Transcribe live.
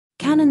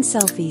Canon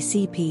Selphy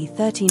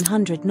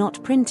CP130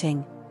 not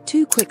printing,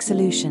 2 quick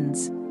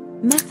solutions.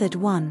 Method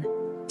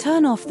 1.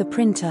 Turn off the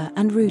printer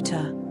and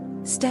router.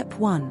 Step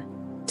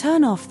 1.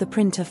 Turn off the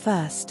printer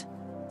first.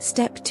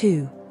 Step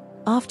 2.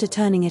 After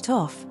turning it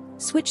off,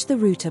 switch the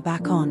router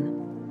back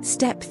on.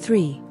 Step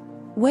 3.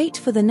 Wait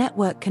for the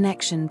network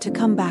connection to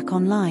come back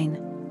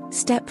online.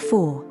 Step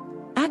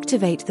 4.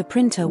 Activate the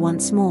printer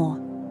once more.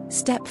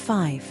 Step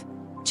 5.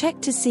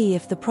 Check to see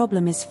if the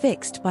problem is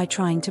fixed by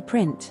trying to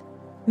print.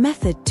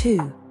 Method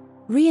 2.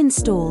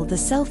 Reinstall the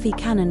Selphy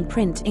Canon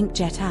Print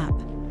Inkjet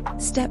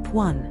app. Step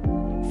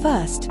 1.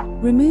 First,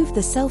 remove the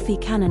Selphy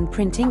Canon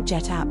Print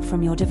Inkjet app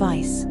from your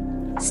device.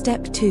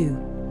 Step 2.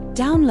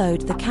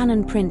 Download the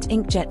Canon Print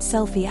Inkjet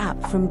Selphy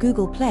app from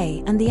Google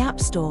Play and the App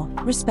Store,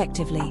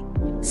 respectively.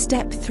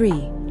 Step 3.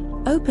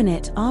 Open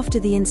it after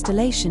the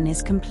installation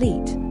is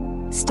complete.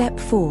 Step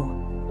 4.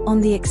 On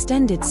the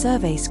extended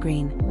survey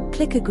screen,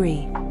 click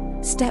Agree.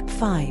 Step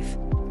 5.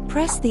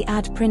 Press the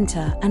Add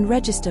Printer and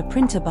Register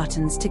Printer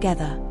buttons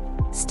together.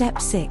 Step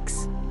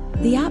 6.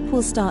 The app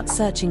will start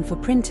searching for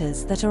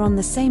printers that are on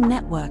the same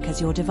network as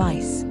your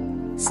device.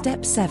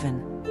 Step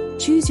 7.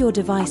 Choose your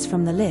device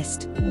from the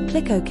list,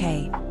 click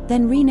OK,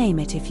 then rename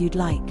it if you'd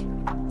like.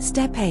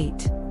 Step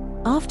 8.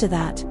 After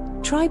that,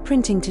 try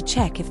printing to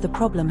check if the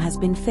problem has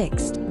been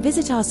fixed.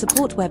 Visit our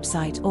support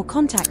website or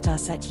contact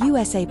us at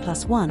USA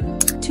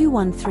 +1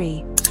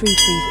 213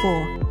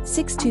 334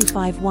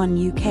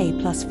 6251 UK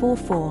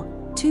 +44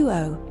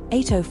 20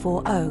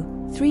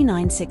 8040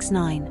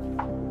 3969.